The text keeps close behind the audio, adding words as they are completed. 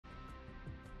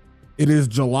It is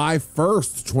July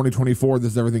 1st, 2024.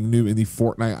 This is everything new in the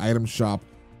Fortnite item shop.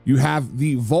 You have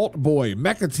the Vault Boy,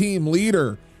 Mecha Team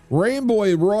Leader,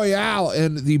 Rainbow Royale,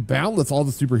 and the Boundless. All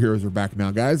the superheroes are back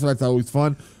now, guys. So that's always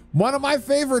fun. One of my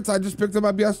favorites, I just picked him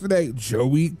up yesterday,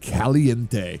 Joey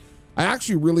Caliente. I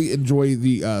actually really enjoy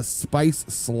the Spice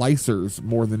Slicers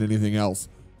more than anything else.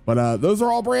 But those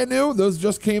are all brand new. Those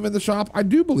just came in the shop. I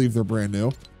do believe they're brand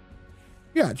new.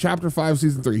 Yeah, Chapter 5,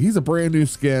 Season 3. He's a brand new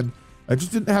skin. I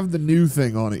just didn't have the new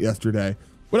thing on it yesterday.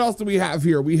 What else do we have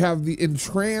here? We have the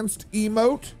Entranced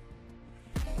emote.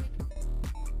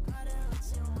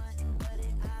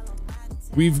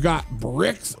 We've got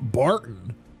Bricks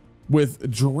Barton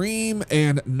with Dream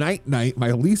and Night Night,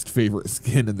 my least favorite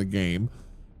skin in the game.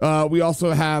 We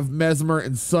also have Mesmer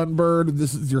and Sunbird.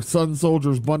 This is your Sun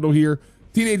Soldiers bundle here.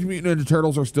 Teenage Mutant Ninja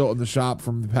Turtles are still in the shop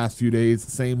from the past few days.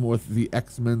 Same with the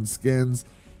X-Men skins.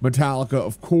 Metallica,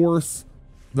 of course.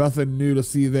 Nothing new to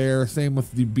see there. Same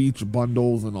with the beach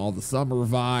bundles and all the summer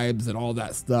vibes and all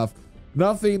that stuff.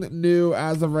 Nothing new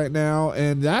as of right now.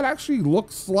 And that actually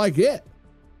looks like it.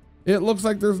 It looks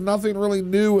like there's nothing really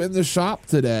new in the shop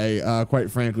today, quite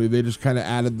frankly. They just kind of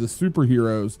added the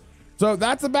superheroes. So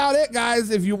that's about it, guys.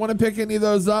 If you want to pick any of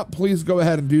those up, please go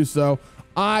ahead and do so.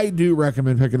 I do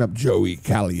recommend picking up Joey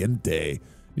Caliente.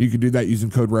 You can do that using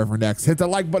code REVRNDX. Hit that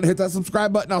like button, hit that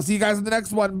subscribe button. I'll see you guys in the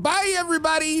next one. Bye,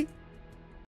 everybody.